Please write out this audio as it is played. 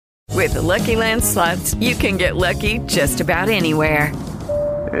With the Lucky Land Slots, you can get lucky just about anywhere.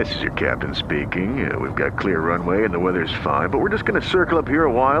 This is your captain speaking. We've got clear runway and the weather's fine, but we're just going to circle up here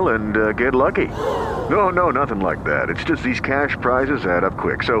a while and get lucky. No, nothing like that. It's just these cash prizes add up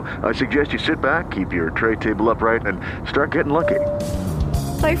quick. So I suggest you sit back, keep your tray table upright, and start getting lucky.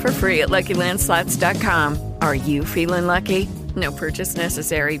 Play for free at LuckyLandSlots.com. Are you feeling lucky? No purchase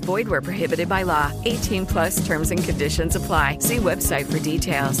necessary. Void where prohibited by law. 18 plus terms and conditions apply. See website for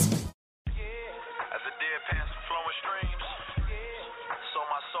details.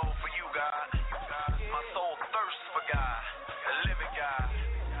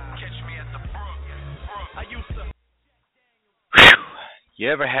 You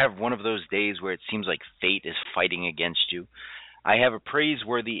ever have one of those days where it seems like fate is fighting against you? I have a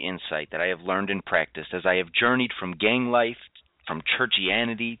praiseworthy insight that I have learned and practiced as I have journeyed from gang life, from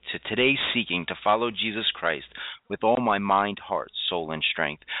churchianity, to today seeking to follow Jesus Christ with all my mind, heart, soul, and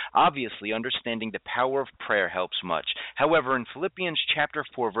strength. Obviously, understanding the power of prayer helps much. However, in Philippians chapter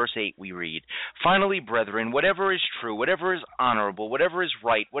 4, verse 8, we read, "Finally, brethren, whatever is true, whatever is honorable, whatever is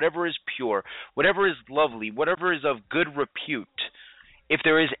right, whatever is pure, whatever is lovely, whatever is of good repute, if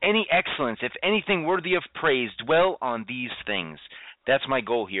there is any excellence, if anything worthy of praise, dwell on these things." That's my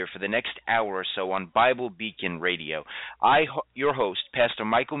goal here for the next hour or so on Bible Beacon Radio. I, your host, Pastor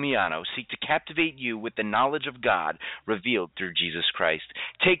Michael Miano, seek to captivate you with the knowledge of God revealed through Jesus Christ.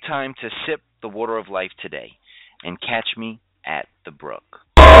 Take time to sip the water of life today and catch me at the brook.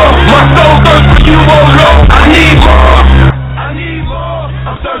 My soul thirsts for you, oh Lord. I need more. I need more.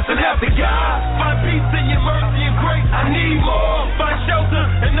 I'm thirsting after God. Find peace in your mercy and grace. I need more. Find shelter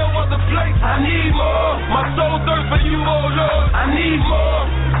in no other place. I need more. My soul thirsts for you, oh Lord. I need more.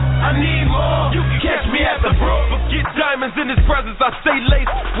 I need more. You can catch me at the brook. Forget diamonds in his presence. I stay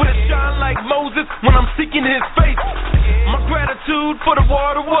laced with a shine like Moses when I'm seeking his face. My gratitude for the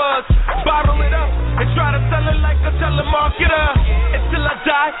water was bottle it up and try to sell it like a telemarketer until I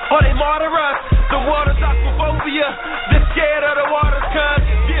die or they martyr us. The water's aquaphobia. They're scared of the waters, cuz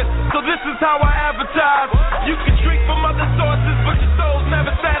yeah. So this is how I advertise. You can drink from other sources, but your soul's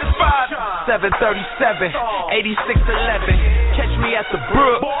never satisfied. 737, 8611. Catch me at the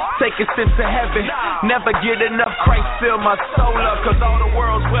brook. Take a sip to heaven. Never get enough. Christ fill my soul up. Cause all the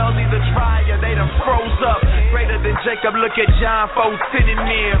world's wells either dry or they done froze up. Greater than Jacob, look at John 4 sitting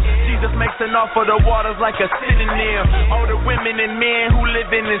there. Jesus makes an offer, the waters like a synonym. All the women and men who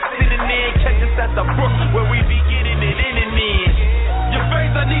live in and sitting in. Catch us at the brook where we be getting it in and in. Your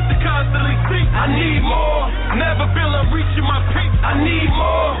face I need to constantly seek. I need more. Never feel I'm reaching my peak. I need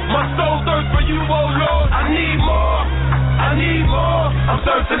more. My soul thirsts for you, oh Lord. I need more. I need more. I'm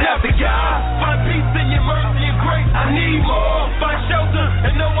thirsting after God. Find peace in your mercy and grace. I need more. Find shelter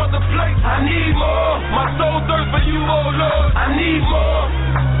in no other place. I need more. My soul thirsts for you, oh Lord. I need more.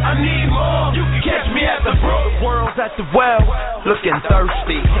 I need more. You can catch me at the brook. The world's at the well, looking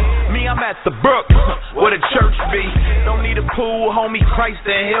thirsty. Me, I'm at the brook, where the church be. Don't need a pool, homie, Christ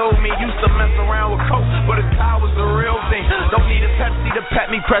to heal me. Used to mess around with coke, but his power's the real thing. Don't need a Pepsi to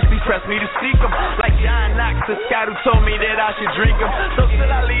pet me, press me to seek him. Like John Knox, the scout who told me that I should drink him. So till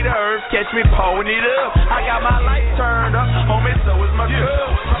I leave the earth, catch me pouring it up. I got my light turned up, homie, so is my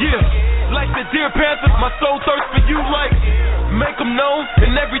cup. Yeah, like the deer panthers, my soul thirsts for you, like make them known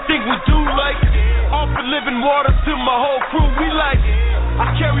in everything we do, like offer living water to my whole crew. We like,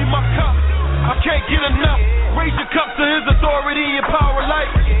 I carry my cup, I can't get enough. Raise your cup to his authority and power, like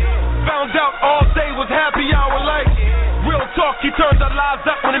found out all day was happy hour, like real talk, he turns our lives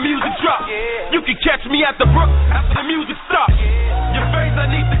up when the music drops. You can catch me at the brook after the music stops. Your face I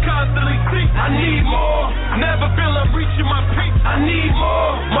need to constantly seek. I need more. Never feel I'm reaching my peak. I need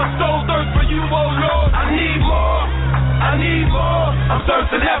more. My soul thirsts for you, oh Lord. I need more. I need more. I'm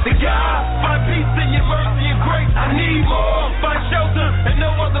thirsting after God. Find peace in your mercy and grace. I need more. Find shelter in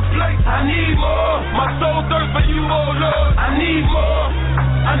no other place. I need more. My soul thirsts for you, oh Lord. I need more.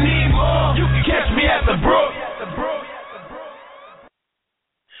 I need more. You can catch me at the brook.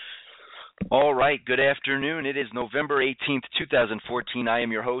 All right, good afternoon. It is November 18th, 2014. I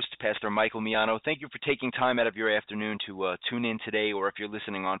am your host, Pastor Michael Miano. Thank you for taking time out of your afternoon to tune in today, or if you're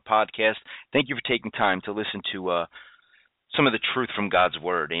listening on podcast, thank you for taking time to listen to some of the truth from God's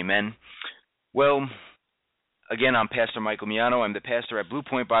Word. Amen. Well, again, I'm Pastor Michael Miano. I'm the pastor at Blue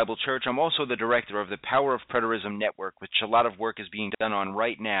Point Bible Church. I'm also the director of the Power of Preterism Network, which a lot of work is being done on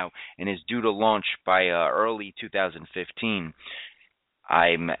right now and is due to launch by early 2015.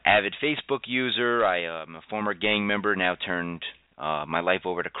 I'm an avid Facebook user. I am a former gang member, now turned my life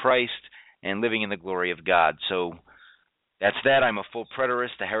over to Christ and living in the glory of God. So that's that. I'm a full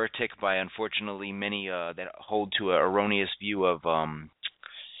preterist, a heretic by, unfortunately, many that hold to an erroneous view of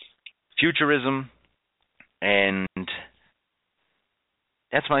futurism, and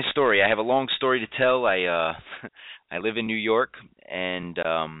that's my story. I have a long story to tell. I live in New York, and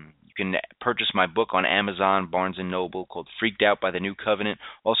you can purchase my book on Amazon, Barnes & Noble, called Freaked Out by the New Covenant.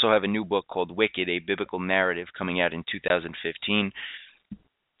 Also have a new book called Wicked, a biblical narrative, coming out in 2015.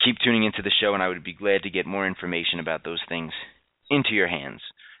 Keep tuning into the show, and I would be glad to get more information about those things into your hands.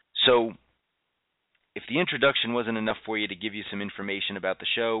 So, if the introduction wasn't enough for you to give you some information about the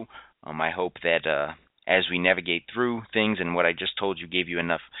show, I hope that as we navigate through things and what I just told you gave you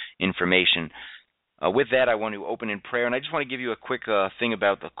enough information. With that, I want to open in prayer, and I just want to give you a quick thing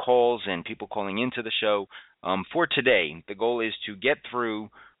about the calls and people calling into the show. For today, the goal is to get through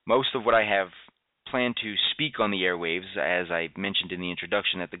most of what I have planned to speak on the airwaves, as I mentioned in the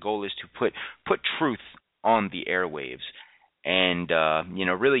introduction, that the goal is to put truth on the airwaves. And,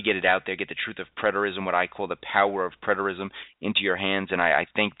 really get it out there, get the truth of preterism, what I call the power of preterism, into your hands. And I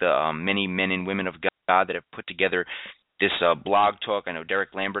thank the many men and women of God that have put together this blog talk. I know Derek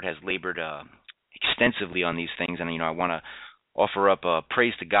Lambert has labored extensively on these things, and, I want to offer up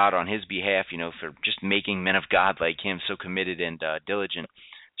praise to God on his behalf, for just making men of God like him so committed and diligent.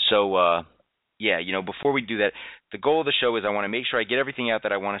 So, before we do that, the goal of the show is I want to make sure I get everything out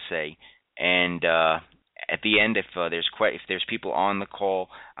that I want to say, and at the end, if there's people on the call,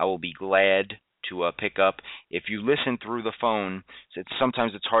 I will be glad to pick up. If you listen through the phone,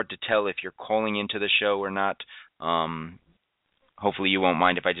 sometimes it's hard to tell if you're calling into the show or not. Hopefully you won't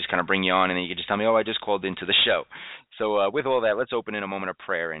mind if I just kind of bring you on and then you can just tell me, I just called into the show. So with all that, let's open in a moment of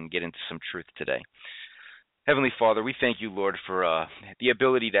prayer and get into some truth today. Heavenly Father, we thank you, Lord, for the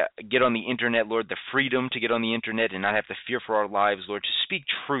ability to get on the internet, Lord, the freedom to get on the internet and not have to fear for our lives, Lord, to speak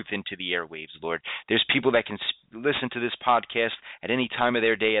truth into the airwaves, Lord. There's people that can listen to this podcast at any time of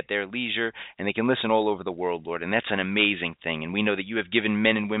their day at their leisure, and they can listen all over the world, Lord, and that's an amazing thing. And we know that you have given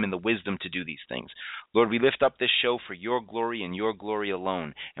men and women the wisdom to do these things. Lord, we lift up this show for your glory and your glory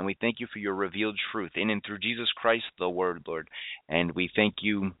alone, and we thank you for your revealed truth in and through Jesus Christ, the Word, Lord. And we thank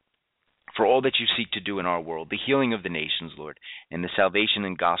you for all that you seek to do in our world, the healing of the nations, Lord, and the salvation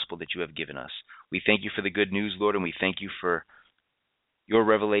and gospel that you have given us. We thank you for the good news, Lord, and we thank you for your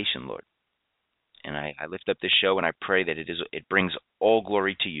revelation, Lord. And I lift up this show, and I pray that it brings all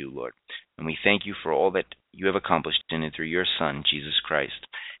glory to you, Lord. And we thank you for all that you have accomplished in and through your Son, Jesus Christ.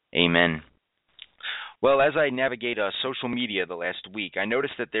 Amen. Well, as I navigate social media the last week, I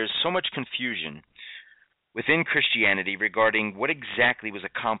noticed that there's so much confusion within Christianity regarding what exactly was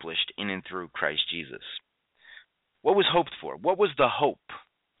accomplished in and through Christ Jesus. What was hoped for? What was the hope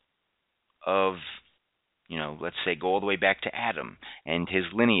of, let's say, go all the way back to Adam and his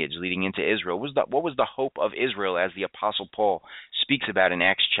lineage leading into Israel? What was the hope of Israel, as the Apostle Paul speaks about in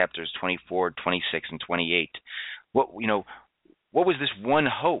Acts chapters 24, 26, and 28? What was this one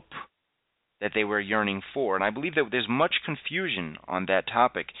hope that they were yearning for? And I believe that there's much confusion on that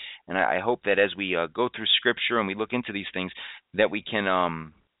topic, and I hope that as we go through Scripture and we look into these things, that we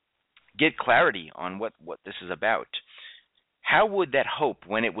can get clarity on what this is about. How would that hope,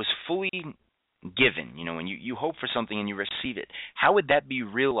 when it was fully given, when you hope for something and you receive it, how would that be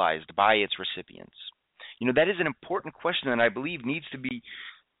realized by its recipients? That is an important question that I believe needs to be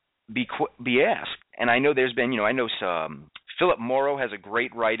asked. And I know there's been, Philip Morrow has a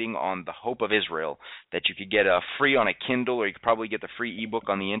great writing on the hope of Israel that you could get free on a Kindle, or you could probably get the free ebook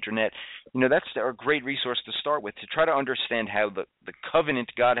on the internet. That's a great resource to start with, to try to understand how the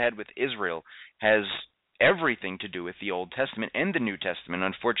covenant God had with Israel has everything to do with the Old Testament and the New Testament.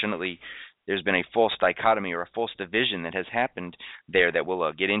 Unfortunately, there's been a false dichotomy or a false division that has happened there that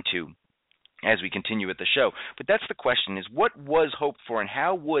we'll get into as we continue with the show. But that's the question, is what was hoped for, and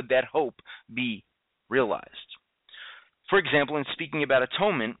how would that hope be realized? For example, in speaking about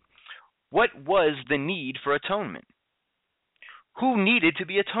atonement, what was the need for atonement? Who needed to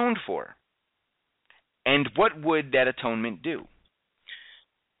be atoned for? And what would that atonement do?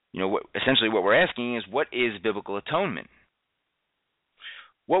 Essentially what we're asking is, what is biblical atonement?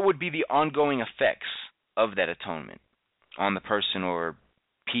 What would be the ongoing effects of that atonement on the person or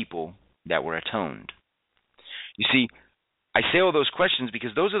people that were atoned? You see, I say all those questions because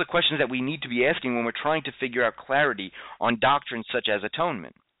those are the questions that we need to be asking when we're trying to figure out clarity on doctrines such as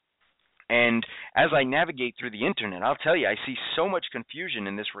atonement. And as I navigate through the internet, I'll tell you, I see so much confusion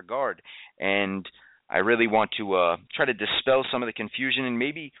in this regard, and I really want to try to dispel some of the confusion and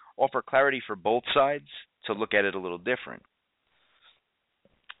maybe offer clarity for both sides to look at it a little different.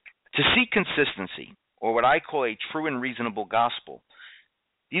 To seek consistency, or what I call a true and reasonable gospel,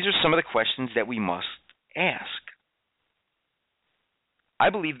 these are some of the questions that we must ask. I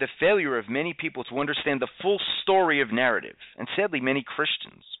believe the failure of many people to understand the full story of narrative, and sadly many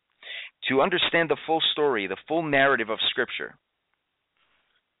Christians, to understand the full story, the full narrative of Scripture,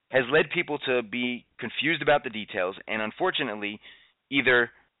 has led people to be confused about the details and, unfortunately, either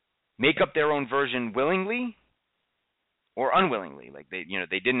make up their own version willingly or unwillingly. Like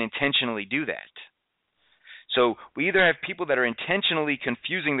they didn't intentionally do that. So we either have people that are intentionally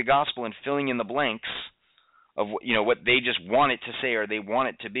confusing the gospel and filling in the blanks of what they just want it to say or they want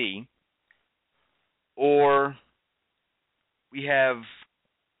it to be, or we have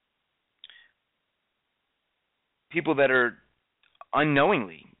people that are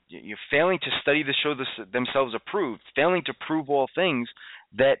unknowingly you're failing to study to show themselves approved, failing to prove all things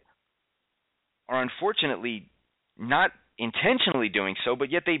that are unfortunately not intentionally doing so,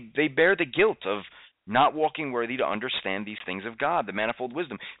 but yet they bear the guilt of not walking worthy to understand these things of God, the manifold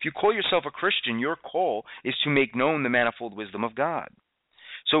wisdom. If you call yourself a Christian, your call is to make known the manifold wisdom of God.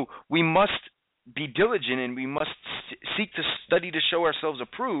 So we must be diligent and we must seek to study to show ourselves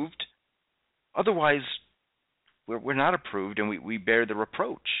approved. Otherwise, we're not approved and we bear the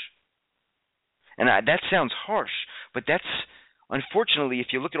reproach. And that sounds harsh, but that's, unfortunately, if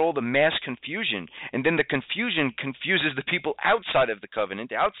you look at all the mass confusion, and then the confusion confuses the people outside of the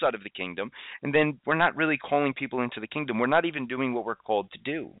covenant, outside of the kingdom, and then we're not really calling people into the kingdom. We're not even doing what we're called to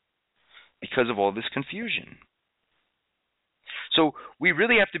do because of all this confusion. So we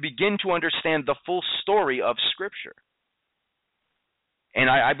really have to begin to understand the full story of Scripture. And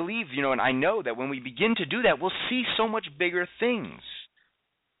I believe, and I know that when we begin to do that, we'll see so much bigger things.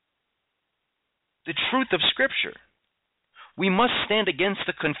 The truth of Scripture. We must stand against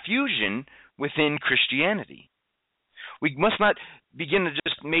the confusion within Christianity. We must not begin to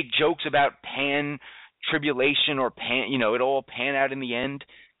just make jokes about pan-tribulation or it all pan out in the end.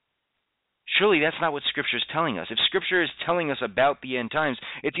 Surely that's not what Scripture is telling us. If Scripture is telling us about the end times,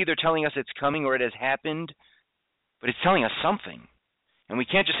 it's either telling us it's coming or it has happened, but it's telling us something. And we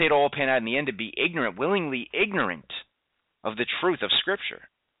can't just say it all pan out in the end and be ignorant, willingly ignorant of the truth of Scripture,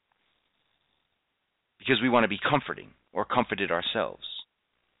 because we want to be comforting or comforted ourselves.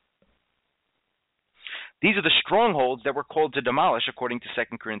 These are the strongholds that we're called to demolish according to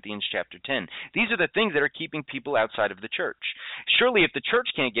 2 Corinthians chapter 10. These are the things that are keeping people outside of the church. Surely if the church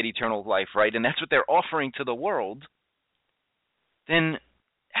can't get eternal life right, and that's what they're offering to the world, then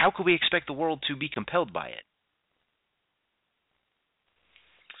how could we expect the world to be compelled by it?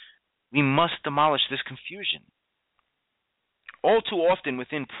 We must demolish this confusion. All too often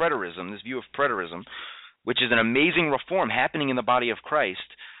within preterism, this view of preterism, which is an amazing reform happening in the body of Christ,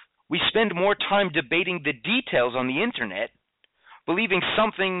 we spend more time debating the details on the internet, believing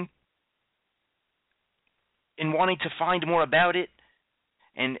something and wanting to find more about it,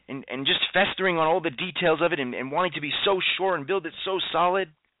 and just festering on all the details of it and wanting to be so sure and build it so solid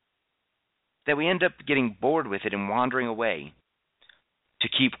that we end up getting bored with it and wandering away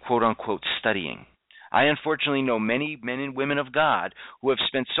to keep quote-unquote studying. I unfortunately know many men and women of God who have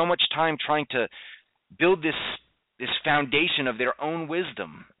spent so much time trying to build this foundation of their own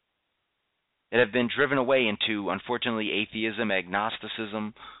wisdom that have been driven away into, unfortunately, atheism,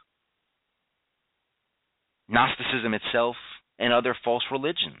 agnosticism, Gnosticism itself, and other false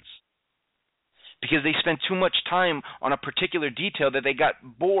religions. Because they spent too much time on a particular detail that they got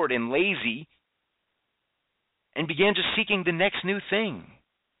bored and lazy and began just seeking the next new thing.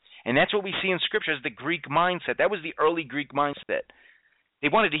 And that's what we see in Scripture as the Greek mindset. That was the early Greek mindset. They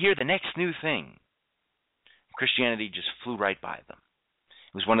wanted to hear the next new thing. Christianity just flew right by them.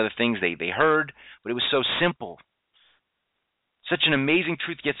 It was one of the things they heard, but it was so simple. Such an amazing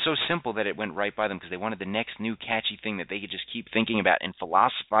truth, yet so simple that it went right by them because they wanted the next new catchy thing that they could just keep thinking about and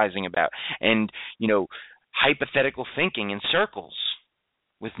philosophizing about and, hypothetical thinking in circles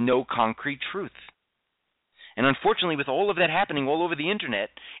with no concrete truth. And unfortunately, with all of that happening all over the internet,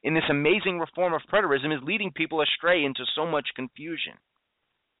 in this amazing reform of preterism is leading people astray into so much confusion.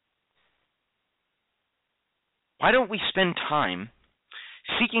 Why don't we spend time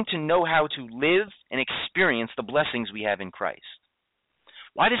seeking to know how to live and experience the blessings we have in Christ?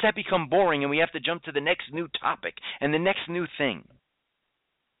 Why does that become boring and we have to jump to the next new topic and the next new thing?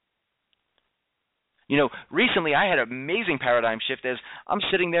 Recently I had an amazing paradigm shift as I'm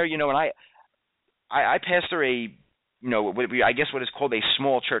sitting there, and I pastor I guess what is called a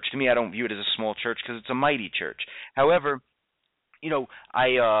small church. To me, I don't view it as a small church because it's a mighty church. However,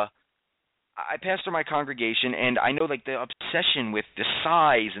 I pastor my congregation, and I know the obsession with the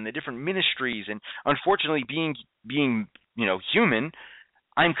size and the different ministries, and unfortunately being human,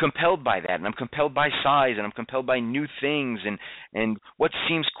 I'm compelled by that, and I'm compelled by size, and I'm compelled by new things and what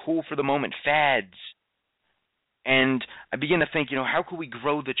seems cool for the moment, fads. And I begin to think, how could we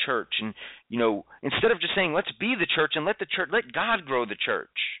grow the church? And, instead of just saying, let's be the church and let God grow the church.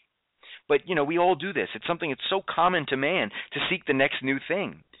 But, we all do this. It's something that's so common to man to seek the next new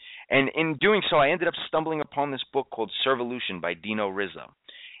thing. And in doing so, I ended up stumbling upon this book called Servolution by Dino Rizzo.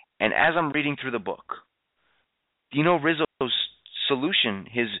 And as I'm reading through the book, Dino Rizzo's solution,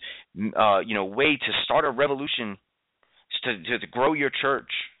 his way to start a revolution, to grow your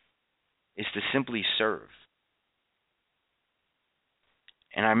church, is to simply serve.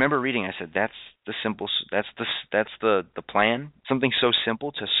 And I remember reading, I said, that's the plan. Something so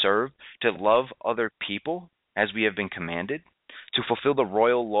simple, to serve, to love other people as we have been commanded, to fulfill the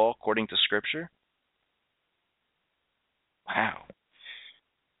royal law according to Scripture. Wow.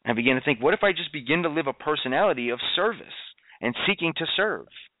 I began to think, what if I just begin to live a personality of service and seeking to serve?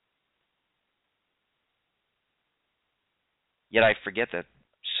 Yet I forget that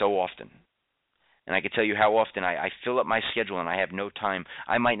so often. And I can tell you how often I fill up my schedule and I have no time.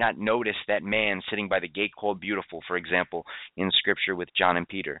 I might not notice that man sitting by the gate called Beautiful, for example, in Scripture with John and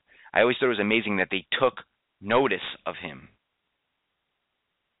Peter. I always thought it was amazing that they took notice of him.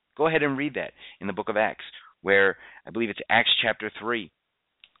 Go ahead and read that in the book of Acts, where I believe it's Acts chapter 3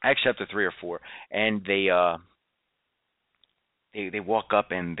 or 4, and they walk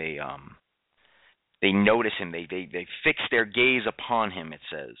up and they notice him. They fix their gaze upon him. It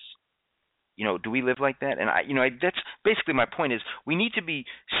says, do we live like that? And that's basically my point. Is we need to be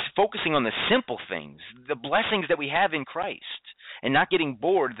focusing on the simple things, the blessings that we have in Christ, and not getting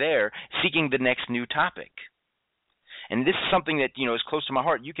bored there, seeking the next new topic. And this is something that, is close to my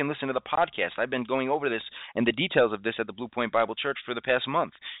heart. You can listen to the podcast. I've been going over this and the details of this at the Blue Point Bible Church for the past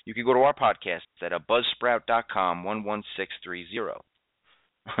month. You can go to our podcast at buzzsprout.com 11630.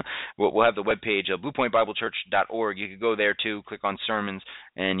 We'll have the webpage, bluepointbiblechurch.org. You could go there too, click on sermons,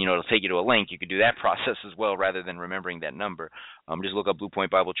 and it'll take you to a link. You could do that process as well rather than remembering that number. Just look up Blue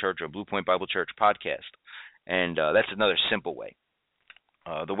Point Bible Church or Blue Point Bible Church podcast, and that's another simple way.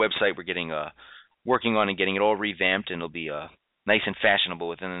 The website we're working on and getting it all revamped, and it'll be nice and fashionable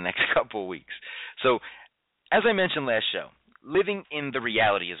within the next couple of weeks. So, as I mentioned last show, living in the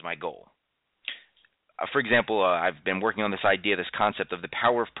reality is my goal. For example, I've been working on this concept of the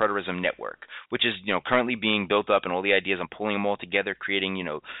Power of Preterism Network, which is currently being built up, and all the ideas, I'm pulling them all together, creating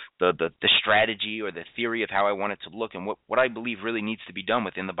the strategy or the theory of how I want it to look and what I believe really needs to be done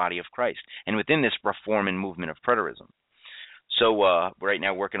within the body of Christ and within this reform and movement of preterism. So we're right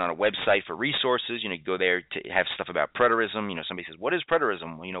now working on a website for resources. You go there to have stuff about preterism. Somebody says, "What is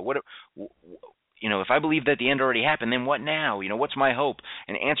preterism?" If I believe that the end already happened, then what now? What's my hope?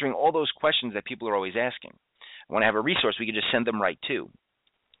 And answering all those questions that people are always asking. I want to have a resource we can just send them right to.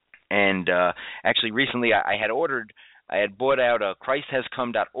 And actually, recently I had bought out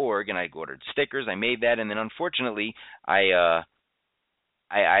ChristHasCome.org, and I ordered stickers. I made that, and then unfortunately, as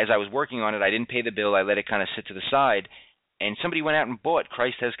I was working on it, I didn't pay the bill. I let it kind of sit to the side. And somebody went out and bought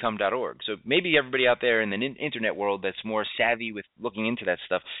ChristHasCome.org. So maybe everybody out there in the internet world that's more savvy with looking into that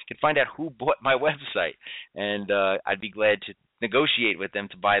stuff can find out who bought my website. And I'd be glad to negotiate with them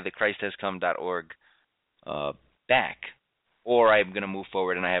to buy the ChristHasCome.org back. Or I'm going to move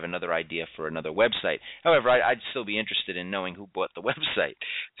forward and I have another idea for another website. However, I'd still be interested in knowing who bought the website.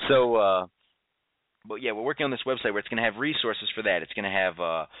 So, but yeah, we're working on this website where it's going to have resources for that. It's going to have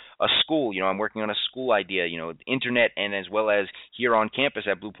a school. I'm working on a school idea, internet, and as well as here on campus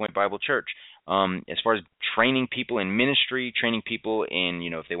at Blue Point Bible Church. As far as training people in ministry, training people in,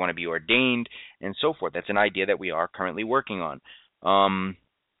 if they want to be ordained and so forth. That's an idea that we are currently working on.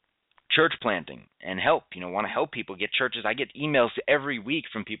 Church planting and help, want to help people get churches. I get emails every week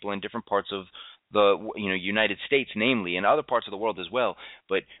from people in different parts of the United States, namely, and other parts of the world as well,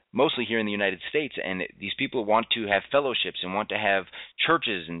 but mostly here in the United States. And these people want to have fellowships and want to have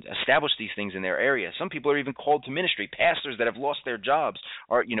churches and establish these things in their area. Some people are even called to ministry. Pastors that have lost their jobs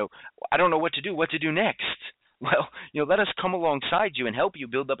are, I don't know what to do next. Well, let us come alongside you and help you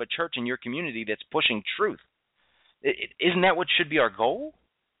build up a church in your community that's pushing truth. Isn't that what should be our goal?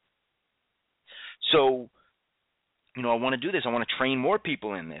 So, I want to do this. I want to train more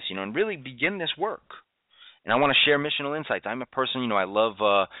people in this, and really begin this work. And I want to share missional insights. I'm a person, I love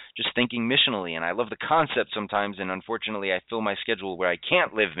just thinking missionally, and I love the concept sometimes, and unfortunately I fill my schedule where I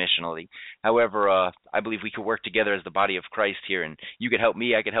can't live missionally. However, I believe we could work together as the body of Christ here, and you could help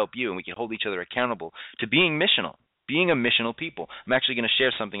me, I could help you, and we could hold each other accountable to being missional. Being a missional people. I'm actually going to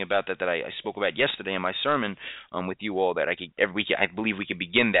share something about that I spoke about yesterday in my sermon with you all that I believe we could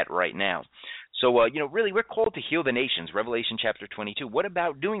begin that right now. So, really, we're called to heal the nations, Revelation chapter 22. What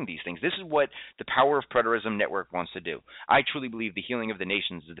about doing these things? This is what the Power of Preterism Network wants to do. I truly believe the healing of the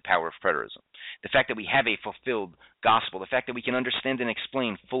nations is the power of preterism. The fact that we have a fulfilled gospel, the fact that we can understand and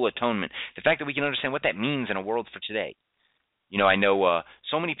explain full atonement, the fact that we can understand what that means in a world for today. I know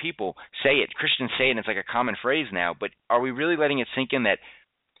so many people say it, Christians say it, and it's like a common phrase now, but are we really letting it sink in that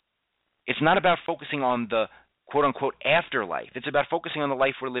it's not about focusing on the quote-unquote afterlife. It's about focusing on the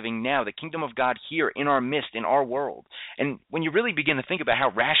life we're living now, the kingdom of God here in our midst, in our world. And when you really begin to think about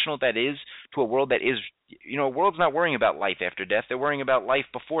how rational that is to a world that is, a world's not worrying about life after death. They're worrying about life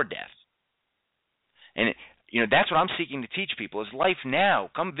before death. And, that's what I'm seeking to teach people is life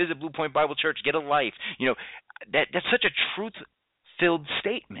now. Come visit Blue Point Bible Church, get a life. That's such a truth-filled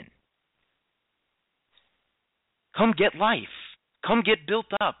statement. Come get life. Come get built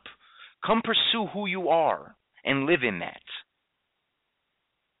up. Come pursue who you are and live in that.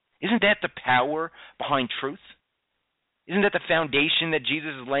 Isn't that the power behind truth? Isn't that the foundation that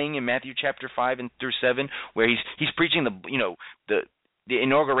Jesus is laying in Matthew chapter 5 and through 7, where he's preaching the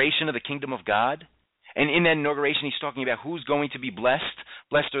inauguration of the kingdom of God? And in that inauguration, he's talking about who's going to be blessed.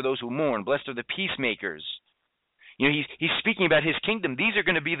 Blessed are those who mourn. Blessed are the peacemakers. He's speaking about his kingdom. These are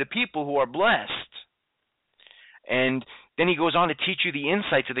going to be the people who are blessed. And then he goes on to teach you the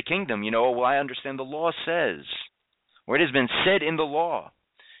insights of the kingdom. I understand the law says, or it has been said in the law,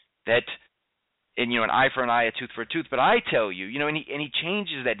 that an eye for an eye, a tooth for a tooth. But I tell you, and he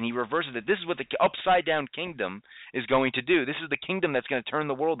changes that and he reverses it. This is what the upside down kingdom is going to do. This is the kingdom that's going to turn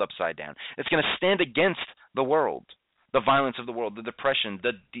the world upside down. It's going to stand against the world, the violence of the world, the depression,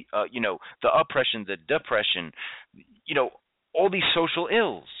 the oppression, the depression, all these social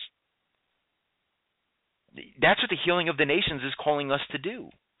ills. That's what the healing of the nations is calling us to do.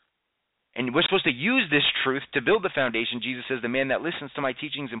 And we're supposed to use this truth to build the foundation. Jesus says, the man that listens to my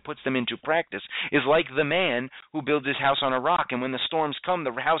teachings and puts them into practice is like the man who builds his house on a rock, and when the storms come,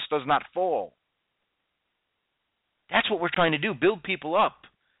 the house does not fall. That's what we're trying to do, build people up,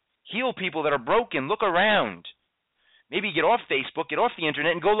 heal people that are broken. Look around. Maybe get off Facebook, get off the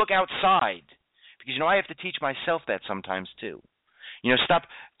internet, and go look outside. Because, I have to teach myself that sometimes too. Stop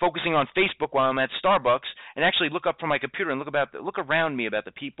focusing on Facebook while I'm at Starbucks and actually look up from my computer and look around me about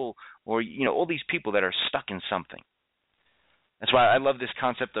the people or, all these people that are stuck in something. That's why I love this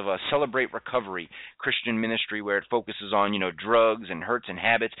concept of a Celebrate Recovery Christian ministry where it focuses on, drugs and hurts and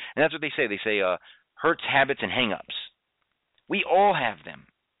habits. And that's what they say. They say hurts, habits, and hang-ups. We all have them.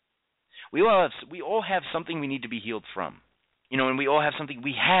 We all have something we need to be healed from. And we all have something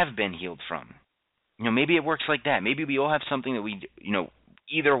we have been healed from. Maybe it works like that. Maybe we all have something that we,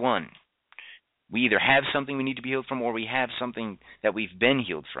 either one. We either have something we need to be healed from or we have something that we've been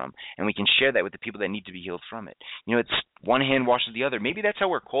healed from. And we can share that with the people that need to be healed from it. It's one hand washes the other. Maybe that's how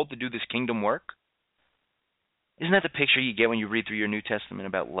we're called to do this kingdom work. Isn't that the picture you get when you read through your New Testament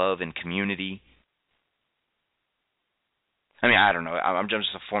about love and community? I don't know. I'm just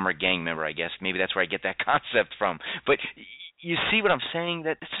a former gang member, I guess. Maybe that's where I get that concept from. But you see what I'm saying?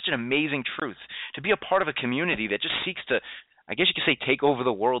 That it's such an amazing truth. To be a part of a community that just seeks to, I guess you could say, take over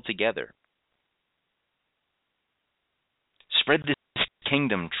the world together. Spread this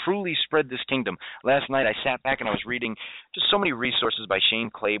kingdom. Truly spread this kingdom. Last night I sat back and I was reading just so many resources by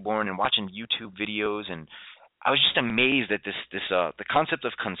Shane Claiborne and watching YouTube videos, and I was just amazed at the concept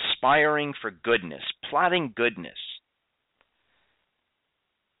of conspiring for goodness, plotting goodness.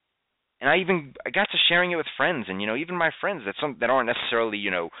 And I got to sharing it with friends, and even my friends that aren't necessarily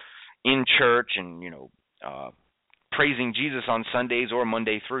in church and praising Jesus on Sundays or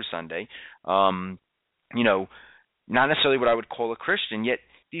Monday through Sunday, not necessarily what I would call a Christian. Yet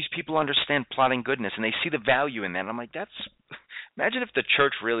these people understand plotting goodness, and they see the value in that. And I'm like, imagine if the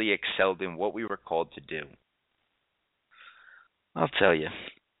church really excelled in what we were called to do. I'll tell you.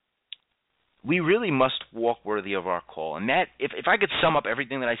 We really must walk worthy of our call. And that, if I could sum up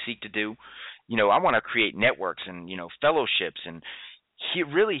everything that I seek to do, I want to create networks and, fellowships and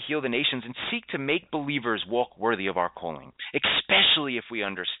really heal the nations and seek to make believers walk worthy of our calling, especially if we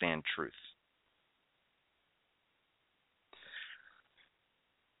understand truth.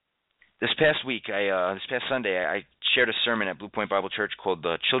 This past Sunday, I shared a sermon at Blue Point Bible Church called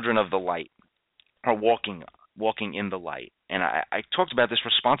The Children of the Light, or Walking in the Light. And I talked about this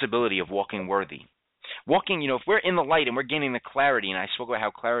responsibility of walking worthy. Walking, if we're in the light and we're gaining the clarity, and I spoke about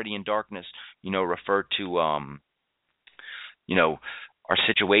how clarity and darkness, refer to, our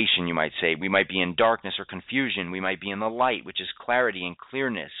situation, you might say. We might be in darkness or confusion. We might be in the light, which is clarity and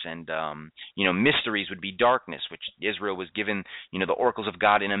clearness. And, mysteries would be darkness, which Israel was given, the oracles of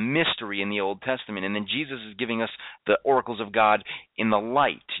God in a mystery in the Old Testament. And then Jesus is giving us the oracles of God in the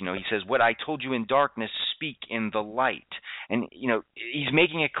light. He says, what I told you in darkness, speak in the light. And, he's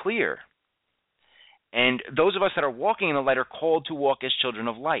making it clear. And those of us that are walking in the light are called to walk as children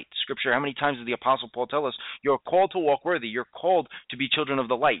of light. Scripture, how many times does the Apostle Paul tell us, you're called to walk worthy, you're called to be children of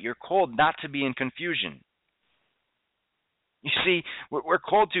the light, you're called not to be in confusion. You see, we're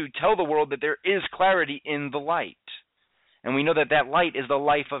called to tell the world that there is clarity in the light. And we know that that light is the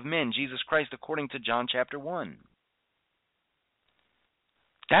life of men, Jesus Christ, according to John chapter 1.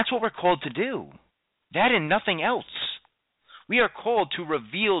 That's what we're called to do. That and nothing else. We are called to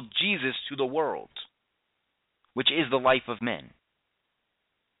reveal Jesus to the world, which is the life of men.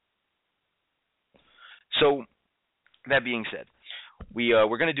 So, that being said,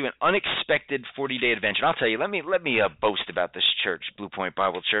 we're going to do an unexpected 40-day adventure. And I'll tell you, let me boast about this church, Blue Point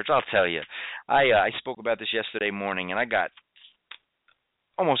Bible Church. I'll tell you, I spoke about this yesterday morning, and I got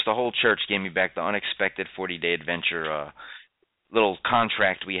almost the whole church gave me back the unexpected 40-day adventure little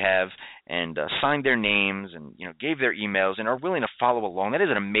contract we have, and signed their names and gave their emails and are willing to follow along. That is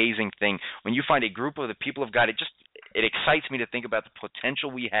an amazing thing when you find a group of the people of God. It excites me to think about the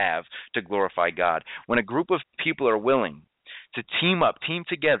potential we have to glorify God. When a group of people are willing to team up, team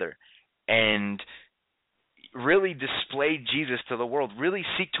together, and really display Jesus to the world, really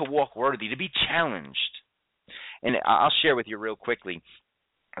seek to walk worthy, to be challenged. And I'll share with you real quickly.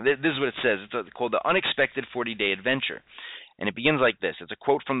 This is what it says. It's called the Unexpected 40-Day Adventure. And it begins like this. It's a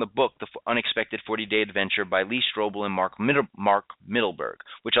quote from the book, The Unexpected 40-Day Adventure by Lee Strobel and Mark Mittelberg,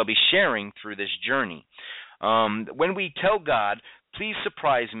 which I'll be sharing through this journey. When we tell God, please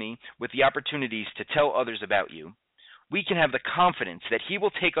surprise me with the opportunities to tell others about you, we can have the confidence that he will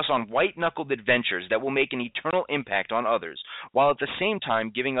take us on white-knuckled adventures that will make an eternal impact on others, while at the same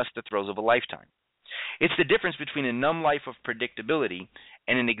time giving us the thrills of a lifetime. It's the difference between a numb life of predictability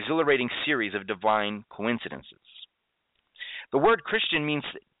and an exhilarating series of divine coincidences. The word Christian means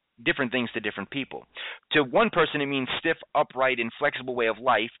different things to different people. To one person, it means stiff, upright, inflexible way of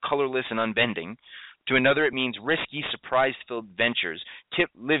life, colorless and unbending. To another, it means risky, surprise-filled ventures,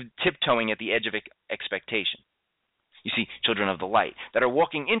 tiptoeing at the edge of expectation. You see, children of the light that are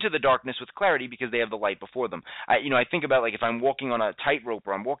walking into the darkness with clarity because they have the light before them. I think about like if I'm walking on a tightrope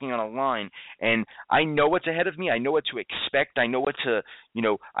or I'm walking on a line and I know what's ahead of me, I know what to expect, I know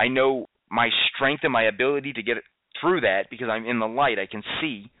I know my strength and my ability to get through that because I'm in the light, I can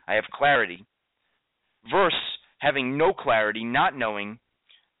see, I have clarity, versus having no clarity, not knowing,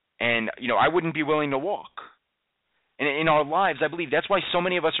 and I wouldn't be willing to walk. And in our lives, I believe that's why so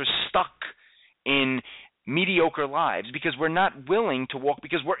many of us are stuck in mediocre lives, because we're not willing to walk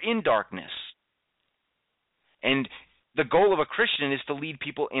because we're in darkness. And the goal of a Christian is to lead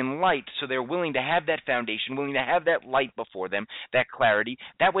people in light, so they're willing to have that foundation, willing to have that light before them, that clarity.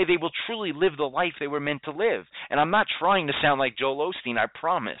 That way they will truly live the life they were meant to live. And I'm not trying to sound like Joel Osteen, I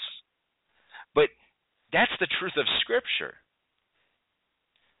promise. But that's the truth of Scripture.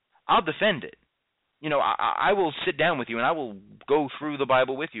 I'll defend it. I will sit down with you and I will go through the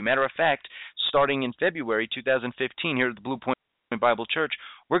Bible with you. Matter of fact, starting in February 2015 here at the Blue Point Bible Church,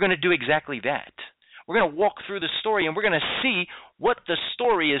 we're going to do exactly that. We're going to walk through the story and we're going to see what the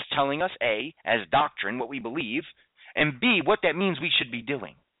story is telling us, A, as doctrine, what we believe, and B, what that means we should be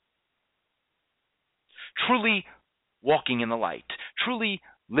doing. Truly walking in the light, truly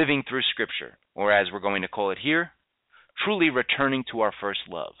living through Scripture, or as we're going to call it here, truly returning to our first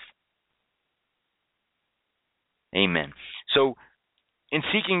love. Amen. So, in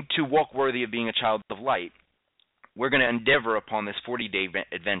seeking to walk worthy of being a child of light, we're going to endeavor upon this 40-day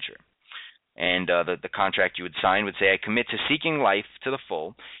adventure. And the contract you would sign would say, I commit to seeking life to the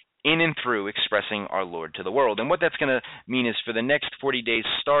full, in and through expressing our Lord to the world. And what that's going to mean is for the next 40 days,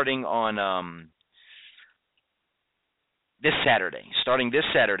 starting on this Saturday. Starting this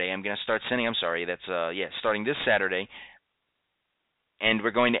Saturday, I'm going to start sending, starting this Saturday, and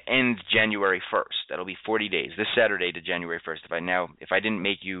we're going to end January 1st. That'll be 40 days, this Saturday to January 1st. If I didn't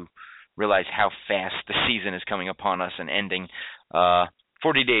make you realize how fast the season is coming upon us and ending,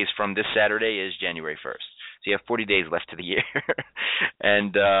 40 days from this Saturday is January 1st. So you have 40 days left to the year.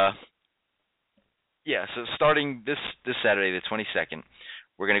 And, so starting this Saturday, the 22nd,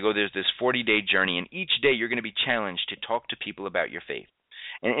 we're going to go, there's this 40-day journey, and each day you're going to be challenged to talk to people about your faith.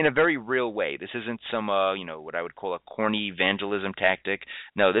 And in a very real way. This isn't some, what I would call a corny evangelism tactic.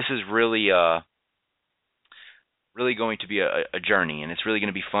 No, this is really going to be a journey, and it's really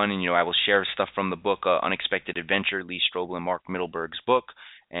going to be fun. And, I will share stuff from the book Unexpected Adventure, Lee Strobel and Mark Mittelberg's book.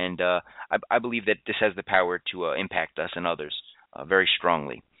 And I believe that this has the power to impact us and others very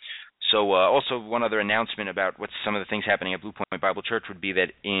strongly. So also one other announcement about what some of the things happening at Blue Point Bible Church would be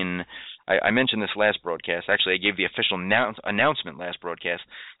that I mentioned this last broadcast. Actually, I gave the official announcement last broadcast.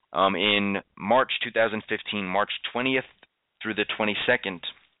 In March 2015, March 20th through the 22nd,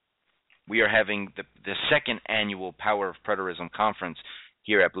 we are having the second annual Power of Preterism Conference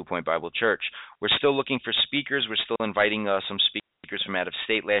here at Blue Point Bible Church. We're still looking for speakers. We're still inviting some speakers speakers from out of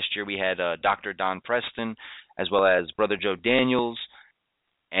state last year. We had Dr. Don Preston, as well as Brother Joe Daniels,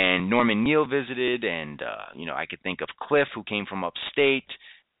 and Norman Neal visited, and I could think of Cliff, who came from upstate,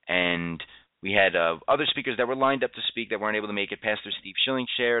 and we had other speakers that were lined up to speak that weren't able to make it. Pastor Steve Schilling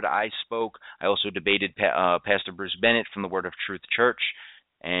shared. I spoke. I also debated Pastor Bruce Bennett from the Word of Truth Church,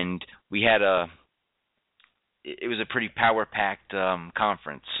 and we had it was a pretty power-packed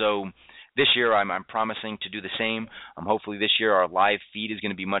conference. So this year I'm promising to do the same. Hopefully this year our live feed is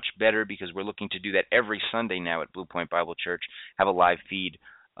going to be much better, because we're looking to do that every Sunday now at Blue Point Bible Church, have a live feed.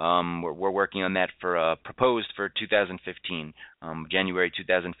 We're working on that for proposed for 2015, January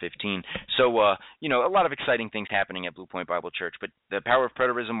 2015. So, a lot of exciting things happening at Blue Point Bible Church. But the Power of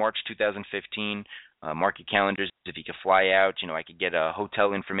Preterism, March 2015, mark your calendars. If you could fly out, I could get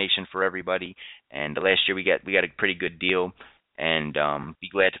hotel information for everybody. And last year we got a pretty good deal. And be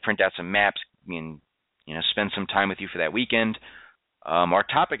glad to print out some maps and, spend some time with you for that weekend. Our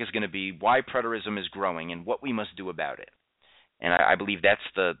topic is going to be why preterism is growing and what we must do about it. And I believe that's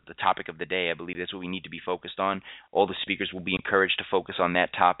the topic of the day. I believe that's what we need to be focused on. All the speakers will be encouraged to focus on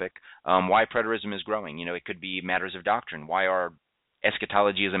that topic. Why preterism is growing. It could be matters of doctrine. Why our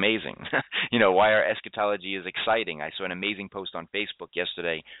eschatology is amazing. Why our eschatology is exciting. I saw an amazing post on Facebook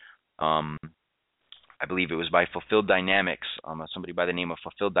yesterday. I believe it was by Fulfilled Dynamics, somebody by the name of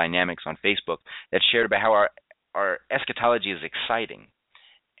Fulfilled Dynamics on Facebook, that shared about how our eschatology is exciting.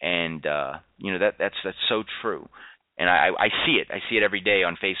 And, that's so true. And I see it. I see it every day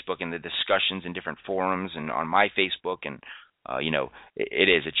on Facebook in the discussions in different forums and on my Facebook. And, it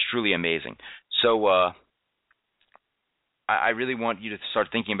is. It's truly amazing. So I really want you to start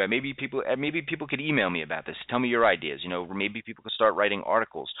thinking about maybe people could email me about this. Tell me your ideas. Maybe people could start writing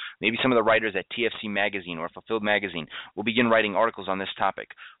articles. Maybe some of the writers at TFC Magazine or Fulfilled Magazine will begin writing articles on this topic.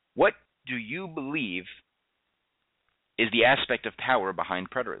 What do you believe is the aspect of power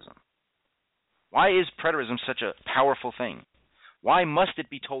behind preterism? Why is preterism such a powerful thing? Why must it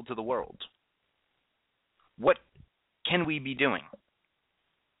be told to the world? What can we be doing?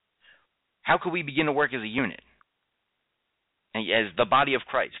 How can we begin to work as a unit? As the body of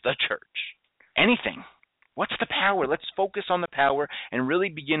Christ, the church? Anything. What's the power? Let's focus on the power and really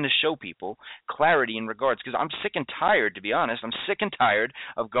begin to show people clarity in regards. Because I'm sick and tired, to be honest. I'm sick and tired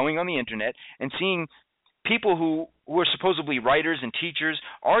of going on the internet and seeing people who are supposedly writers and teachers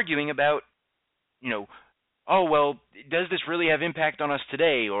arguing about, does this really have impact on us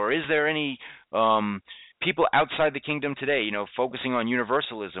today? Or is there any people outside the kingdom today, focusing on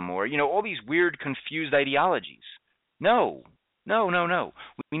universalism or, all these weird, confused ideologies? No.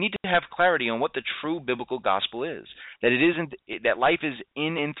 We need to have clarity on what the true biblical gospel is. That life is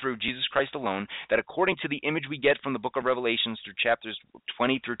in and through Jesus Christ alone, that according to the image we get from the book of Revelations through chapters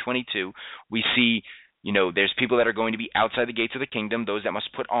 20 through 22, we see there's people that are going to be outside the gates of the kingdom, those that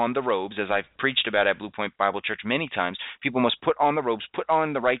must put on the robes, as I've preached about at Blue Point Bible Church many times. People must put on the robes, put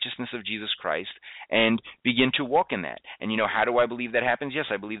on the righteousness of Jesus Christ, and begin to walk in that. And how do I believe that happens? Yes,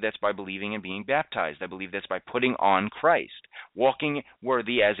 I believe that's by believing and being baptized. I believe that's by putting on Christ, walking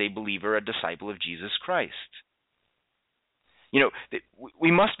worthy as a believer, a disciple of Jesus Christ. We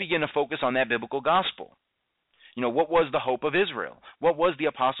must begin to focus on that biblical gospel. What was the hope of Israel? What was the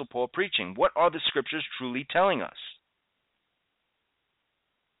Apostle Paul preaching? What are the scriptures truly telling us?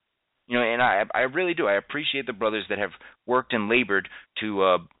 And I really do. I appreciate the brothers that have worked and labored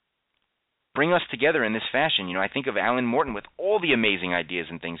to bring us together in this fashion. I think of Alan Morton with all the amazing ideas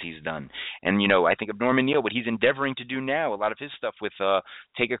and things he's done. And, I think of Norman Neal, what he's endeavoring to do now, a lot of his stuff with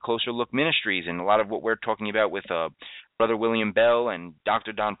Take a Closer Look Ministries, and a lot of what we're talking about with Brother William Bell and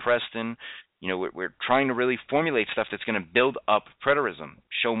Dr. Don Preston. We're trying to really formulate stuff that's going to build up preterism,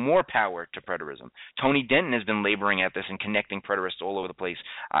 show more power to preterism. Tony Denton has been laboring at this and connecting preterists all over the place.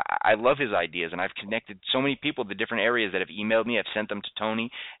 I love his ideas, and I've connected so many people to different areas that have emailed me. I've sent them to Tony,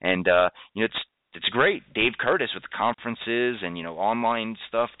 and it's great. Dave Curtis with the conferences and online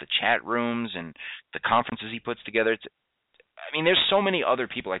stuff, the chat rooms and the conferences he puts together. There's so many other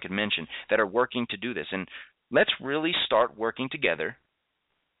people I could mention that are working to do this, and let's really start working together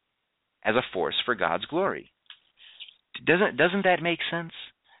as a force for God's glory. Doesn't that make sense?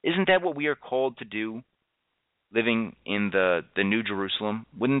 Isn't that what we are called to do, living in the New Jerusalem?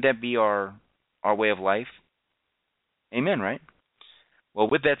 Wouldn't that be our way of life? Amen, right? Well,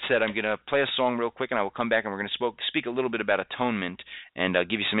 with that said, I'm going to play a song real quick, and I will come back and we're going to speak a little bit about atonement and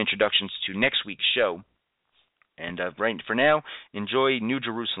give you some introductions to next week's show. And right for now, enjoy New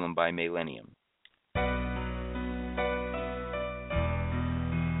Jerusalem by Millennium.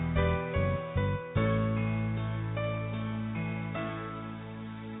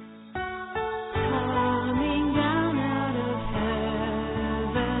 Coming down out of heaven.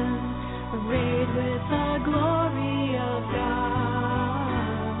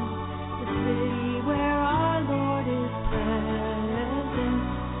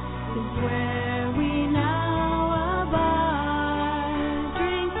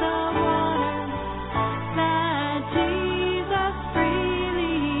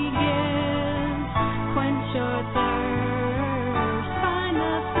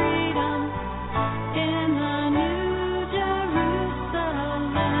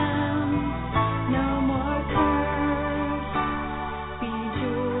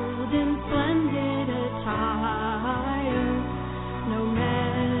 splendid attire, no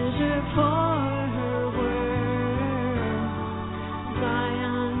measure for her worth.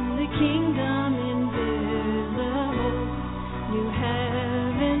 Zion, the kingdom invisible, new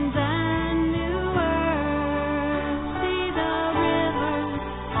heavens and new earth. See the rivers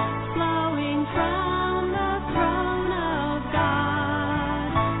flowing from the throne of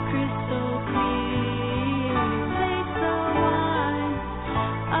God, crystal clear, take the wine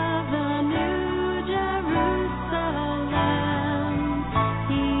of the new Jerusalem.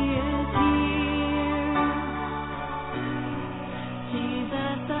 He is here.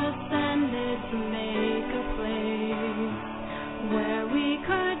 Jesus ascended to make a place where we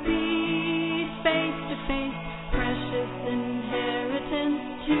could be face to face, precious inheritance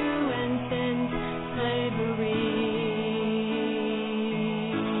to end sin's slavery.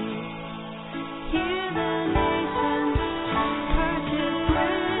 Hear the nations purchased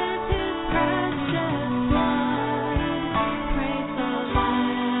with his precious blood. Praise the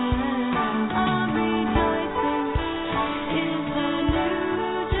Lamb of rejoicing is the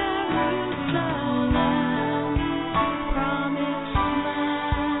new Jerusalem. Promised land,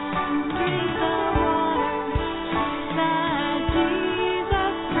 drink the water that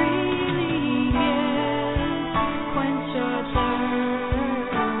Jesus freely gives. Quench your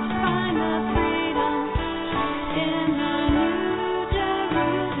thirst, find the freedom in the new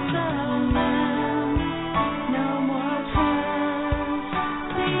Jerusalem. No more curse.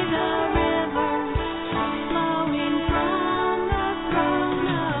 See the rivers flowing from the throne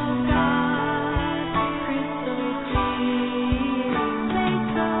of God, crystal clear. Take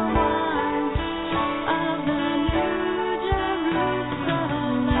the wine of the new Jerusalem.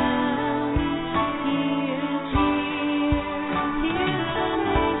 He is here. Hear the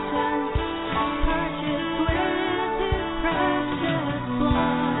nations purchased with his precious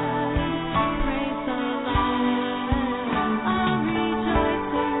blood. Praise the Lamb of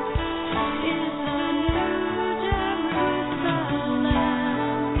rejoicing is the new Jerusalem,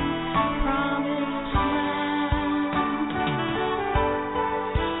 promised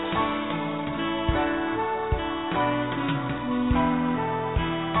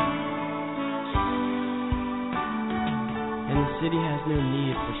And the city has no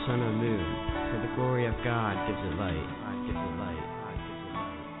need for sun or moon, for the glory of God gives it light. God gives it light. God gives it light.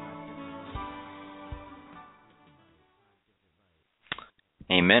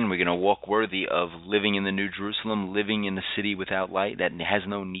 Amen. We're going to walk worthy of living in the New Jerusalem, living in the city without light, that has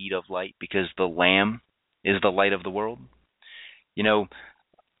no need of light, because the Lamb is the light of the world. You know,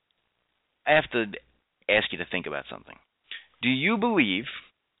 I have to ask you to think about something. Do you believe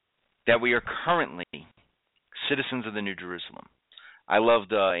that we are currently citizens of the New Jerusalem? I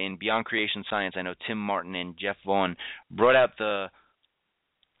loved in Beyond Creation Science, I know Tim Martin and Jeff Vaughn brought out the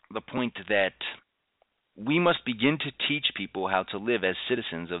point that we must begin to teach people how to live as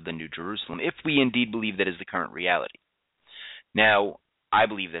citizens of the New Jerusalem, if we indeed believe that is the current reality. Now, I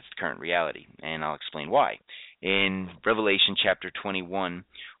believe that's the current reality, and I'll explain why. In Revelation chapter 21,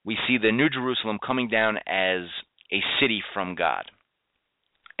 we see the New Jerusalem coming down as a city from God.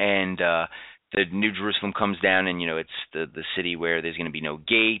 And the New Jerusalem comes down, and, it's the city where there's going to be no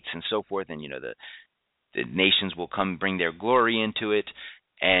gates and so forth, and, the nations will come bring their glory into it,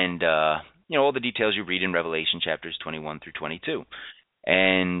 and, all the details you read in Revelation chapters 21 through 22.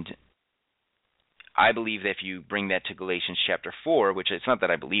 And I believe that if you bring that to Galatians chapter 4, which it's not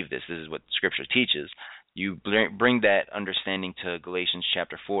that I believe this is what Scripture teaches, you bring that understanding to Galatians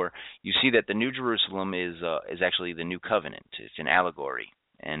chapter 4, you see that the New Jerusalem is actually the new covenant. It's an allegory,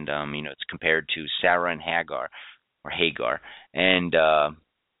 and it's compared to Sarah and Hagar, and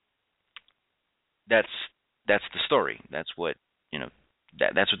that's the story. That's what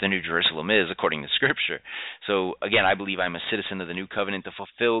that's what the New Jerusalem is, according to Scripture. So again, I believe I'm a citizen of the new covenant, the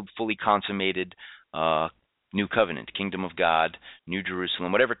fulfilled, fully consummated new covenant, kingdom of God, New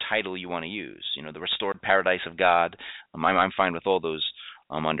Jerusalem, whatever title you want to use. The restored paradise of God. I'm fine with all those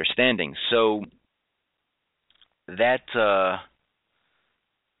understandings. So that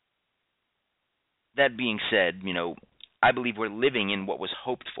being said, I believe we're living in what was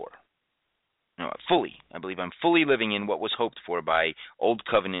hoped for. Fully. I believe I'm fully living in what was hoped for by Old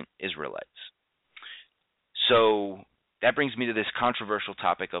Covenant Israelites. So that brings me to this controversial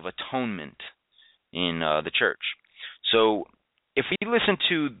topic of atonement in the church. So if we listen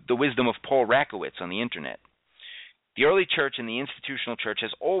to the wisdom of Paul Rakowitz on the internet, the early church and the institutional church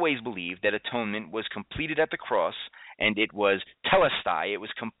has always believed that atonement was completed at the cross, and it was telestai, it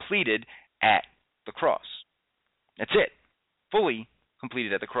was completed at the cross. That's it. Fully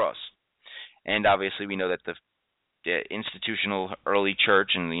completed at the cross. And obviously we know that the the institutional early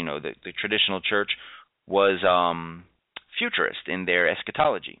church and the traditional church was futurist in their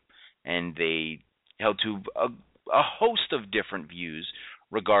eschatology, and they held to a host of different views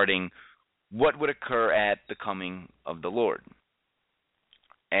regarding what would occur at the coming of the Lord.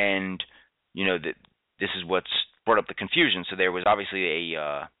 And that this is what's brought up the confusion. So there was obviously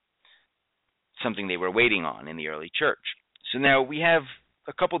a something they were waiting on in the early church. So now we have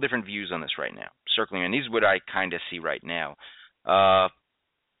a couple different views on this right now, circling, and these are what I kind of see right now.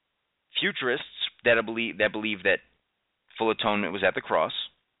 Futurists that believe that full atonement was at the cross.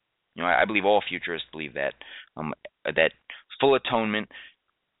 I believe all futurists believe that that full atonement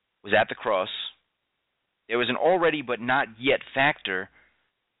was at the cross. There was an already but not yet factor,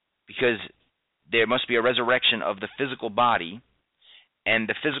 because there must be a resurrection of the physical body, and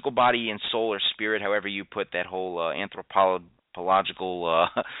the physical body and soul or spirit, however you put that whole anthropological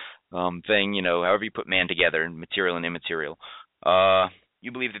thing, however you put man together, material and immaterial,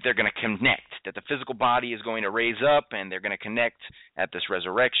 you believe that they're going to connect, that the physical body is going to raise up, and they're going to connect at this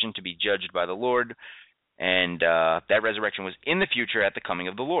resurrection to be judged by the Lord, and that resurrection was in the future at the coming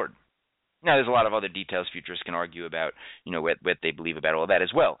of the Lord. Now, there's a lot of other details futurists can argue about, what they believe about all that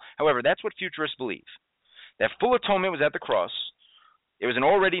as well. However, that's what futurists believe. That full atonement was at the cross. There was an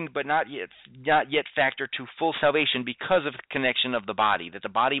already but not yet factor to full salvation because of the connection of the body, that the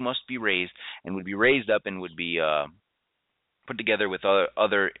body must be raised and would be raised up and would be put together with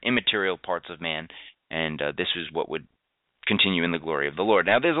other immaterial parts of man, and this is what would continue in the glory of the Lord.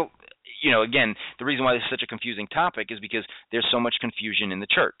 Now, there's again, the reason why this is such a confusing topic is because there's so much confusion in the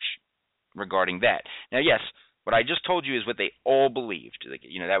church regarding that. Now, yes, what I just told you is what they all believed.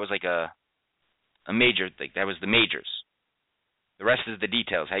 That was like a major thing. That was the majors. The rest is the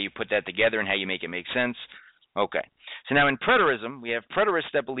details, how you put that together and how you make it make sense. Okay. So now in preterism, we have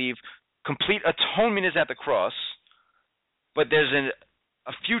preterists that believe complete atonement is at the cross, but there's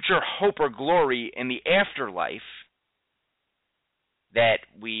a future hope or glory in the afterlife that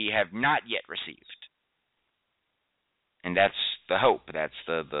we have not yet received. And that's the hope. That's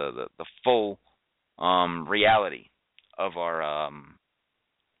the full reality of our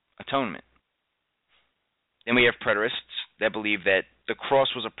atonement. Then we have preterists that believe that the cross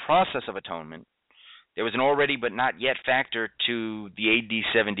was a process of atonement. There was an already but not yet factor to the AD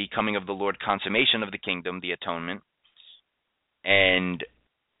 70 coming of the Lord, consummation of the kingdom, the atonement. And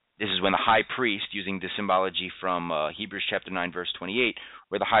this is when the high priest, using the symbology from Hebrews chapter 9, verse 28,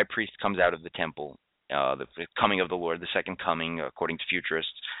 where the high priest comes out of the temple, the coming of the Lord, the second coming, according to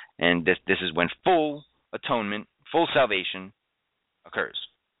futurists. And this is when full atonement, full salvation occurs.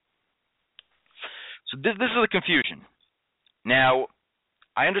 So this is the confusion. Now,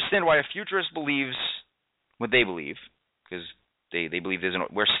 I understand why a futurist believes what they believe, because they believe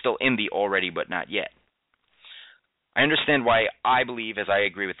we're still in the already but not yet. I understand why I believe, as I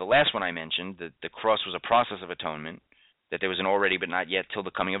agree with the last one I mentioned, that the cross was a process of atonement, that there was an already but not yet till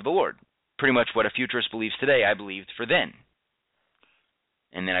the coming of the Lord. Pretty much what a futurist believes today, I believed for then.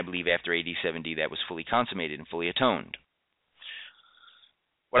 And then I believe after AD 70 that was fully consummated and fully atoned.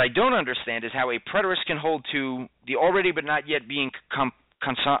 What I don't understand is how a preterist can hold to the already but not yet being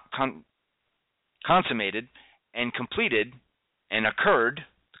consummated and completed and occurred,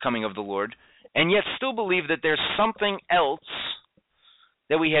 the coming of the Lord, and yet still believe that there's something else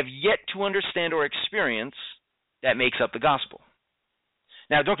that we have yet to understand or experience that makes up the gospel.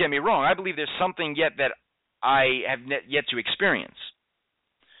 Now, don't get me wrong. I believe there's something yet that I have yet to experience.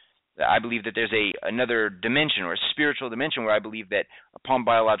 I believe that there's another dimension or a spiritual dimension where I believe that upon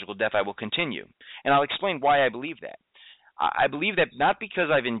biological death I will continue. And I'll explain why I believe that. I believe that not because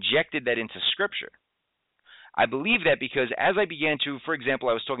I've injected that into Scripture. I believe that because as I began to, for example,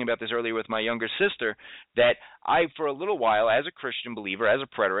 I was talking about this earlier with my younger sister, that I, for a little while, as a Christian believer, as a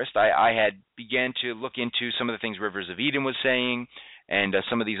preterist, I had began to look into some of the things Rivers of Eden was saying and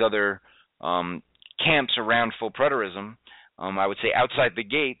some of these other camps around full preterism. I would say outside the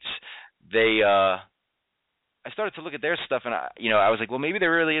gates, I started to look at their stuff, and I was like, well, maybe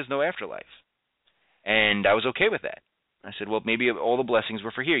there really is no afterlife, and I was okay with that. I said, well, maybe all the blessings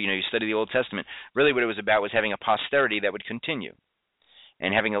were for here. You study the Old Testament. Really, what it was about was having a posterity that would continue,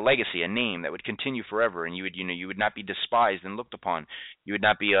 and having a legacy, a name that would continue forever, and you would not be despised and looked upon. You would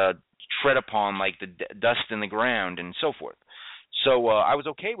not be tread upon like the dust in the ground, and so forth. So I was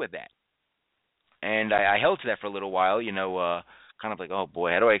okay with that. And I held to that for a little while, kind of like, oh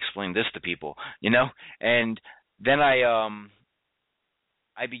boy, how do I explain this to people, And then I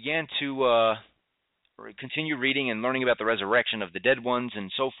began to continue reading and learning about the resurrection of the dead ones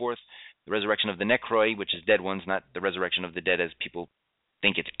and so forth, the resurrection of the necroi, which is dead ones, not the resurrection of the dead as people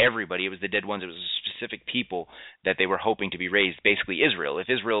think it's everybody. It was the dead ones. It was a specific people that they were hoping to be raised. Basically, Israel. If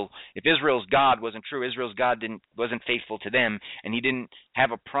Israel's God wasn't true, Israel's God wasn't faithful to them, and He didn't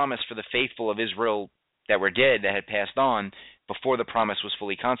have a promise for the faithful of Israel that were dead, that had passed on before the promise was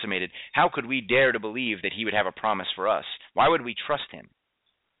fully consummated, how could we dare to believe that He would have a promise for us? Why would we trust Him?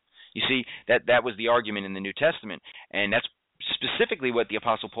 You see, that was the argument in the New Testament, and that's specifically what the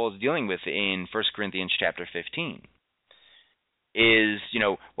Apostle Paul is dealing with in 1 Corinthians chapter 15. Is,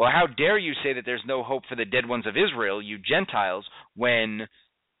 well, how dare you say that there's no hope for the dead ones of Israel, you Gentiles, when,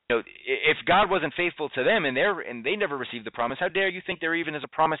 if God wasn't faithful to them and they never received the promise, how dare you think there even is a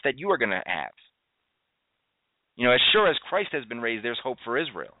promise that you are going to have? As sure as Christ has been raised, there's hope for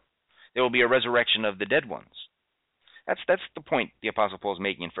Israel. There will be a resurrection of the dead ones. That's the point the Apostle Paul is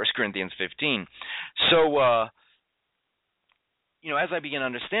making in 1 Corinthians 15. So, as I began to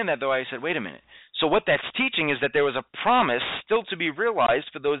understand that, though, I said, wait a minute. So what that's teaching is that there was a promise still to be realized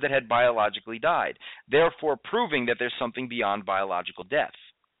for those that had biologically died, therefore proving that there's something beyond biological death.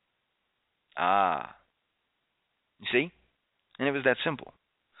 You see? And it was that simple.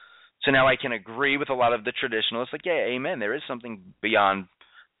 So now I can agree with a lot of the traditionalists, like, yeah, amen, there is something beyond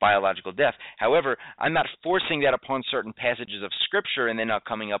biological death. However, I'm not forcing that upon certain passages of Scripture and then not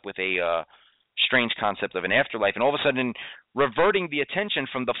coming up with a strange concept of an afterlife, and all of a sudden reverting the attention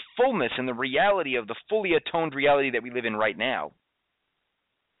from the fullness and the reality of the fully atoned reality that we live in right now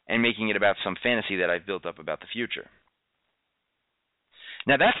and making it about some fantasy that I've built up about the future.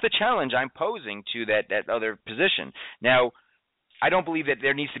 Now, that's the challenge I'm posing to that other position. Now, I don't believe that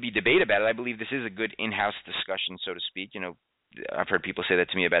there needs to be debate about it. I believe this is a good in-house discussion, so to speak. I've heard people say that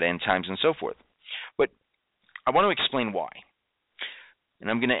to me about end times and so forth. But I want to explain why. And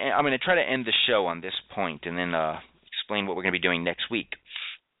I'm gonna try to end the show on this point and then explain what we're going to be doing next week.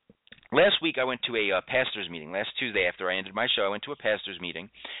 Last week I went to a pastor's meeting. Last Tuesday after I ended my show, I went to a pastor's meeting.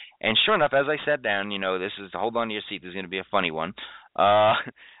 And sure enough, as I sat down, this is, hold on to your seat, this is going to be a funny one. I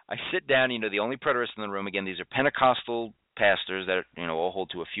sit down, the only preterists in the room, again, these are Pentecostal pastors that, all hold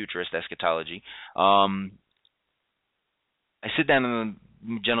to a futurist eschatology. I sit down and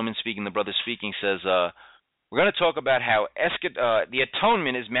the gentleman speaking, the brother speaking says, we're going to talk about how the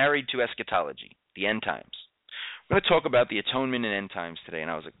atonement is married to eschatology, the end times. We're going to talk about the atonement and end times today.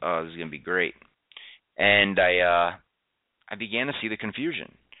 And I was like, oh, this is going to be great. And I began to see the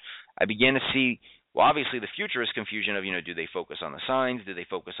confusion. I began to see, well, obviously the futurist confusion of, do they focus on the signs? Do they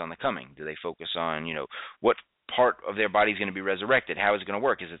focus on the coming? Do they focus on, what part of their body is going to be resurrected? How is it going to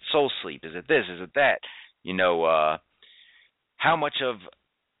work? Is it soul sleep? Is it this? Is it that? How much of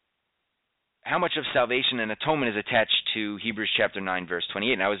salvation and atonement is attached to Hebrews chapter 9, verse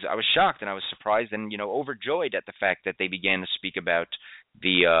 28? And I was shocked and I was surprised and, overjoyed at the fact that they began to speak about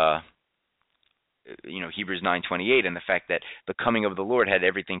the, Hebrews 9:28 and the fact that the coming of the Lord had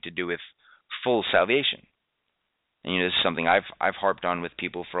everything to do with full salvation. And, this is something I've harped on with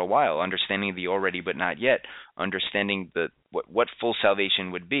people for a while, understanding the already but not yet, understanding what full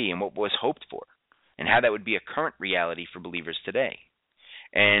salvation would be and what was hoped for, and how that would be a current reality for believers today.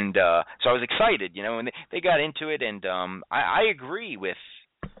 And so I was excited, and they got into it, and I agree with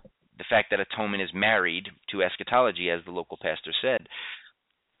the fact that atonement is married to eschatology, as the local pastor said.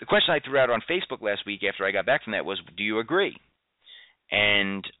 The question I threw out on Facebook last week after I got back from that was, do you agree?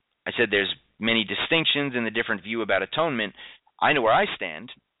 And I said there's many distinctions in the different view about atonement. I know where I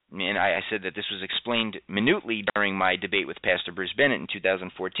stand, and I said that this was explained minutely during my debate with Pastor Bruce Bennett in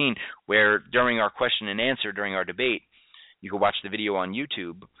 2014, where during our question and answer, during our debate, you can watch the video on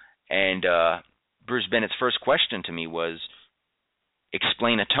YouTube, and Bruce Bennett's first question to me was,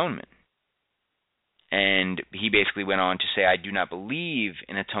 explain atonement. And he basically went on to say, I do not believe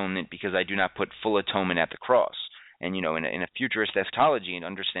in atonement because I do not put full atonement at the cross. And, in a futurist eschatology and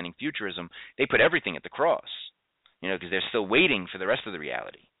understanding futurism, they put everything at the cross, because they're still waiting for the rest of the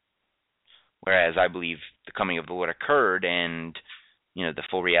reality. Whereas I believe the coming of the Lord occurred and, the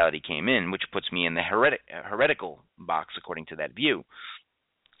full reality came in, which puts me in the heretical box according to that view.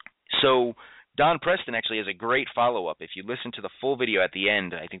 So Don Preston actually has a great follow-up. If you listen to the full video at the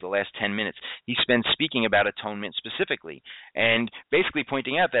end, I think the last 10 minutes, he spends speaking about atonement specifically and basically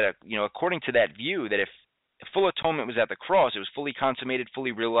pointing out that, according to that view, that if full atonement was at the cross, it was fully consummated,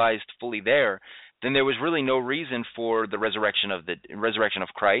 fully realized, fully there, then there was really no reason for the resurrection of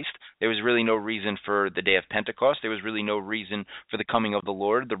Christ. There was really no reason for the day of Pentecost. There was really no reason for the coming of the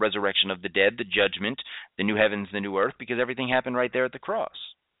Lord, the resurrection of the dead, the judgment, the new heavens, the new earth, because everything happened right there at the cross.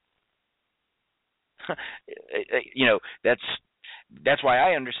 that's why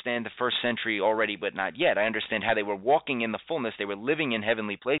I understand the first century already, but not yet. I understand how they were walking in the fullness. They were living in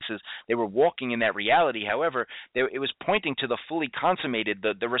heavenly places. They were walking in that reality. However, it was pointing to the fully consummated,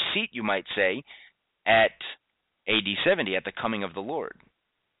 the receipt, you might say, at AD 70, at the coming of the Lord.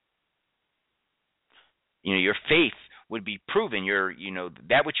 Your faith would be proven.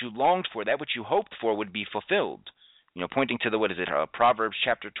 That which you longed for, that which you hoped for would be fulfilled. Pointing to Proverbs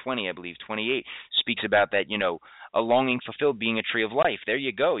chapter 20, I believe, 28, speaks about that, a longing fulfilled being a tree of life. There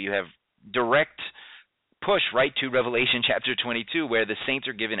you go. You have direct push right to Revelation chapter 22, where the saints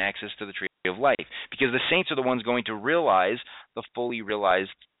are given access to the tree of life, because the saints are the ones going to realize the fully realized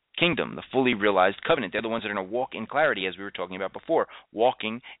kingdom, the fully realized covenant. They're the ones that are going to walk in clarity, as we were talking about before,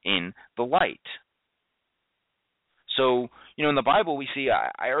 walking in the light. So, in the Bible we see,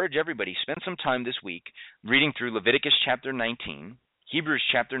 I urge everybody, spend some time this week reading through Leviticus chapter 19, Hebrews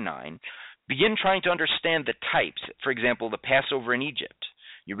chapter 9. Begin trying to understand the types. For example, the Passover in Egypt.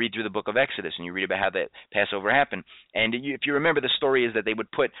 You read through the book of Exodus and you read about how that Passover happened. And if you remember, the story is that they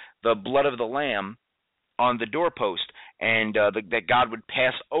would put the blood of the lamb on the doorpost, and that God would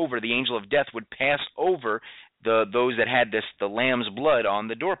pass over, the angel of death would pass over those that had the lamb's blood on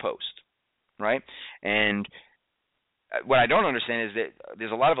the doorpost, right? And what I don't understand is that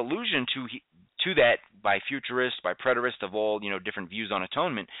there's a lot of allusion to that by futurists, by preterists of all different views on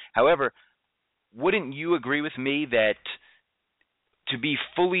atonement. However, wouldn't you agree with me that to be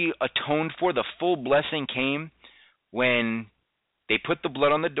fully atoned for, the full blessing came when they put the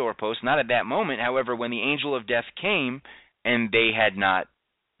blood on the doorpost? Not at that moment, however, when the angel of death came and they had not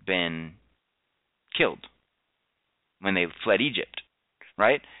been killed, when they fled Egypt,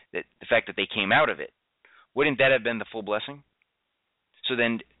 right? The fact that they came out of it. Wouldn't that have been the full blessing? So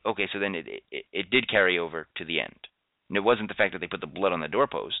then it did carry over to the end. And it wasn't the fact that they put the blood on the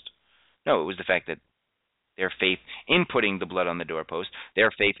doorpost. No, it was the fact that their faith in putting the blood on the doorpost,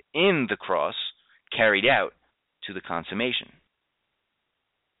 their faith in the cross, carried out to the consummation.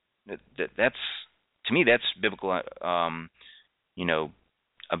 That's, to me, that's biblical. A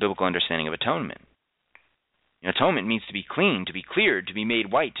biblical understanding of atonement. Atonement means to be clean, to be cleared, to be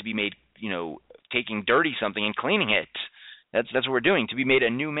made white, to be made, taking dirty something and cleaning it. That's what we're doing, to be made a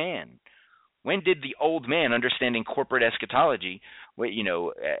new man. When did the old man, understanding corporate eschatology,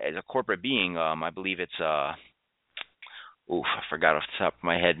 as a corporate being, I believe it's, I forgot off the top of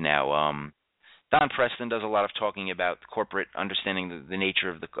my head now. Don Preston does a lot of talking about corporate, understanding the nature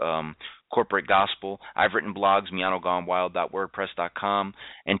of the corporate gospel. I've written blogs, mianogonewild.wordpress.com,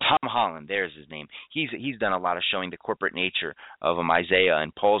 and Tom Holland, there's his name. He's done a lot of showing the corporate nature of Isaiah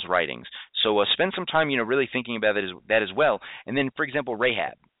and Paul's writings. So spend some time, really thinking about that as well. And then, for example,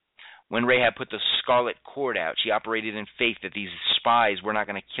 Rahab. When Rahab put the scarlet cord out, she operated in faith that these spies were not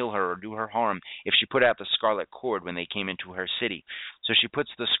going to kill her or do her harm if she put out the scarlet cord when they came into her city. So she puts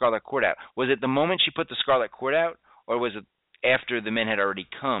the scarlet cord out. Was it the moment she put the scarlet cord out, or was it after the men had already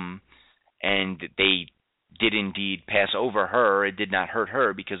come and they did indeed pass over her? It did not hurt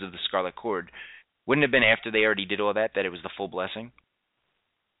her because of the scarlet cord. Wouldn't it have been after they already did all that it was the full blessing?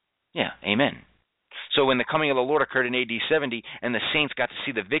 Yeah, amen. So when the coming of the Lord occurred in AD 70 and the saints got to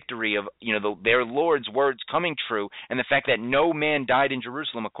see the victory of their Lord's words coming true, and the fact that no man died in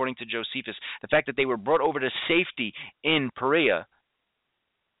Jerusalem, according to Josephus, the fact that they were brought over to safety in Perea,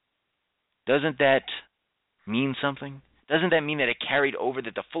 doesn't that mean something? Doesn't that mean that it carried over,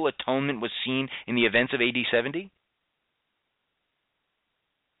 that the full atonement was seen in the events of AD 70?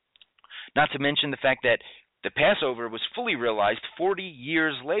 Not to mention the fact that the Passover was fully realized 40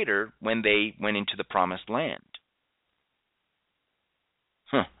 years later when they went into the Promised Land.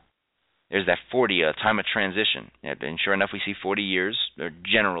 There's that 40, time of transition. And sure enough, we see 40 years,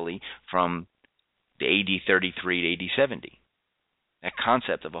 generally, from the AD 33 to AD 70. That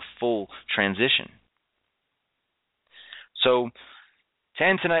concept of a full transition. So, to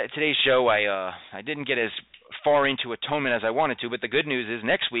end today's show, I didn't get as far into atonement as I wanted to, but the good news is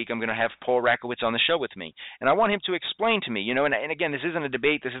next week I'm going to have Paul Rakowitz on the show with me, and I want him to explain to me, and again, this isn't a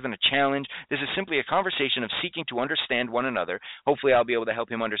debate, this isn't a challenge, this is simply a conversation of seeking to understand one another. Hopefully I'll be able to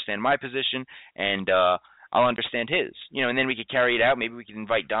help him understand my position, and I'll understand his, and then we could carry it out. Maybe we could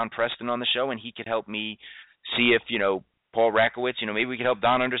invite Don Preston on the show, and he could help me see if, Paul Rakowitz, maybe we could help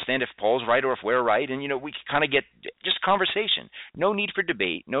Don understand if Paul's right or if we're right, and, we could kind of get just conversation. No need for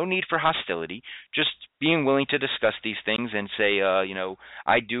debate, no need for hostility, just being willing to discuss these things and say,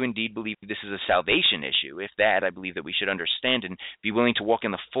 I do indeed believe this is a salvation issue. If that, I believe that we should understand and be willing to walk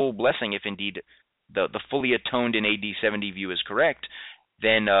in the full blessing if indeed the fully atoned in AD 70 view is correct,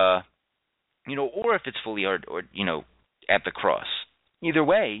 then, or if it's fully, or at the cross. Either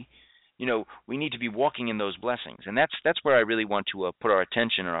way, we need to be walking in those blessings. And that's where I really want to put our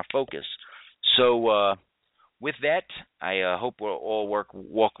attention and our focus. So with that, I hope we'll all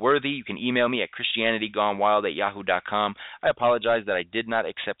walk worthy. You can email me at christianitygonewild@yahoo.com. I apologize that I did not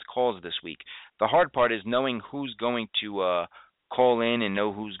accept calls this week. The hard part is knowing who's going to call in and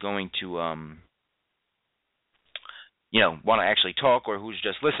know who's going to want to actually talk or who's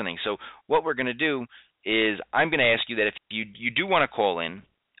just listening. So what we're going to do is I'm going to ask you that if you do want to call in,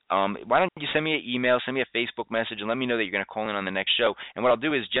 why don't you send me an email, send me a Facebook message, and let me know that you're going to call in on the next show. And what I'll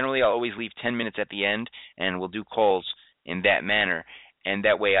do is generally I'll always leave 10 minutes at the end, and we'll do calls in that manner. And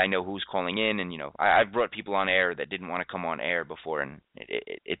that way I know who's calling in. And, I've brought people on air that didn't want to come on air before, and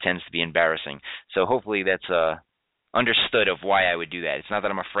it tends to be embarrassing. So hopefully that's understood of why I would do that. It's not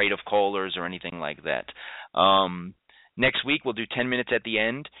that I'm afraid of callers or anything like that. Next week we'll do 10 minutes at the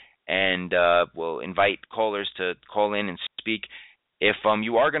end, and we'll invite callers to call in and speak. If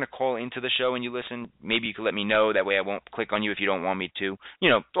you are going to call into the show and you listen, maybe you can let me know. That way I won't click on you if you don't want me to.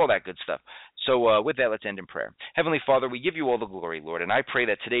 All that good stuff. So with that, let's end in prayer. Heavenly Father, we give you all the glory, Lord, and I pray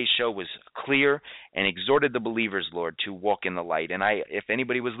that today's show was clear and exhorted the believers, Lord, to walk in the light. And if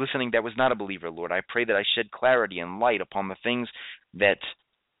anybody was listening that was not a believer, Lord, I pray that I shed clarity and light upon the things that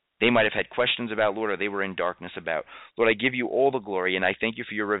they might have had questions about, Lord, or they were in darkness about. Lord, I give you all the glory, and I thank you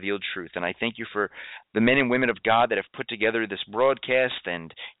for your revealed truth. And I thank you for the men and women of God that have put together this broadcast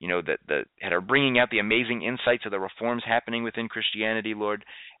and, that are bringing out the amazing insights of the reforms happening within Christianity, Lord.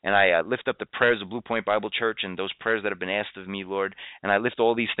 And I lift up the prayers of Blue Point Bible Church and those prayers that have been asked of me, Lord. And I lift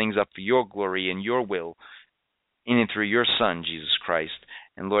all these things up for your glory and your will in and through your Son, Jesus Christ.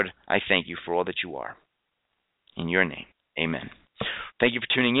 And, Lord, I thank you for all that you are. In your name, amen. Thank you for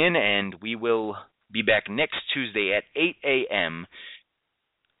tuning in, and we will be back next Tuesday at 8 a.m.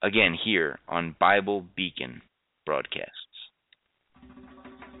 again here on Bible Beacon Broadcasts.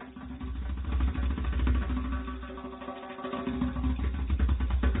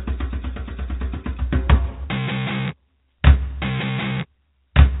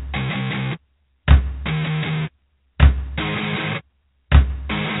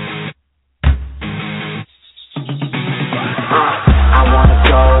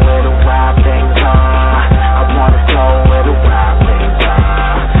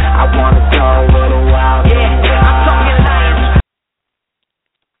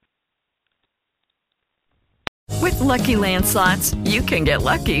 Lucky Land Slots, you can get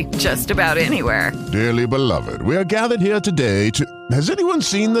lucky just about anywhere. Dearly beloved, we are gathered here today to... Has anyone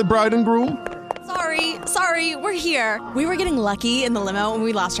seen the bride and groom? Sorry, we're here. We were getting lucky in the limo and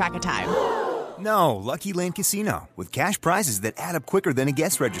we lost track of time. No, Lucky Land Casino, with cash prizes that add up quicker than a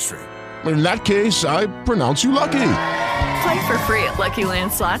guest registry. In that case, I pronounce you lucky. Play for free at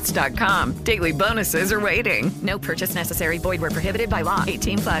LuckyLandSlots.com. Daily bonuses are waiting. No purchase necessary. Void where prohibited by law.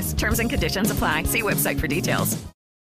 18+. Terms and conditions apply. See website for details.